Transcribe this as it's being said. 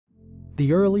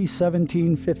The early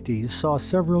 1750s saw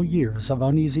several years of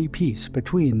uneasy peace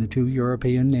between the two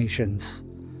European nations.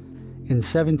 In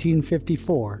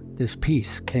 1754, this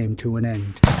peace came to an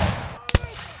end.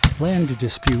 Land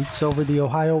disputes over the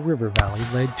Ohio River Valley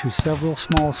led to several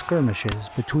small skirmishes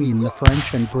between the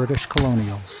French and British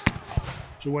colonials.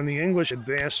 So when the English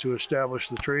advanced to establish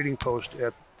the trading post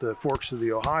at the forks of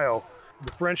the Ohio,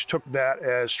 the French took that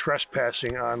as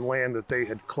trespassing on land that they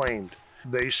had claimed.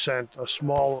 They sent a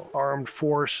small armed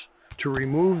force to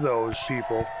remove those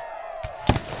people.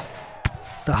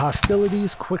 The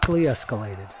hostilities quickly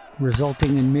escalated,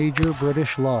 resulting in major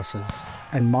British losses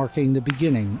and marking the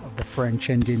beginning of the French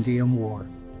and Indian War.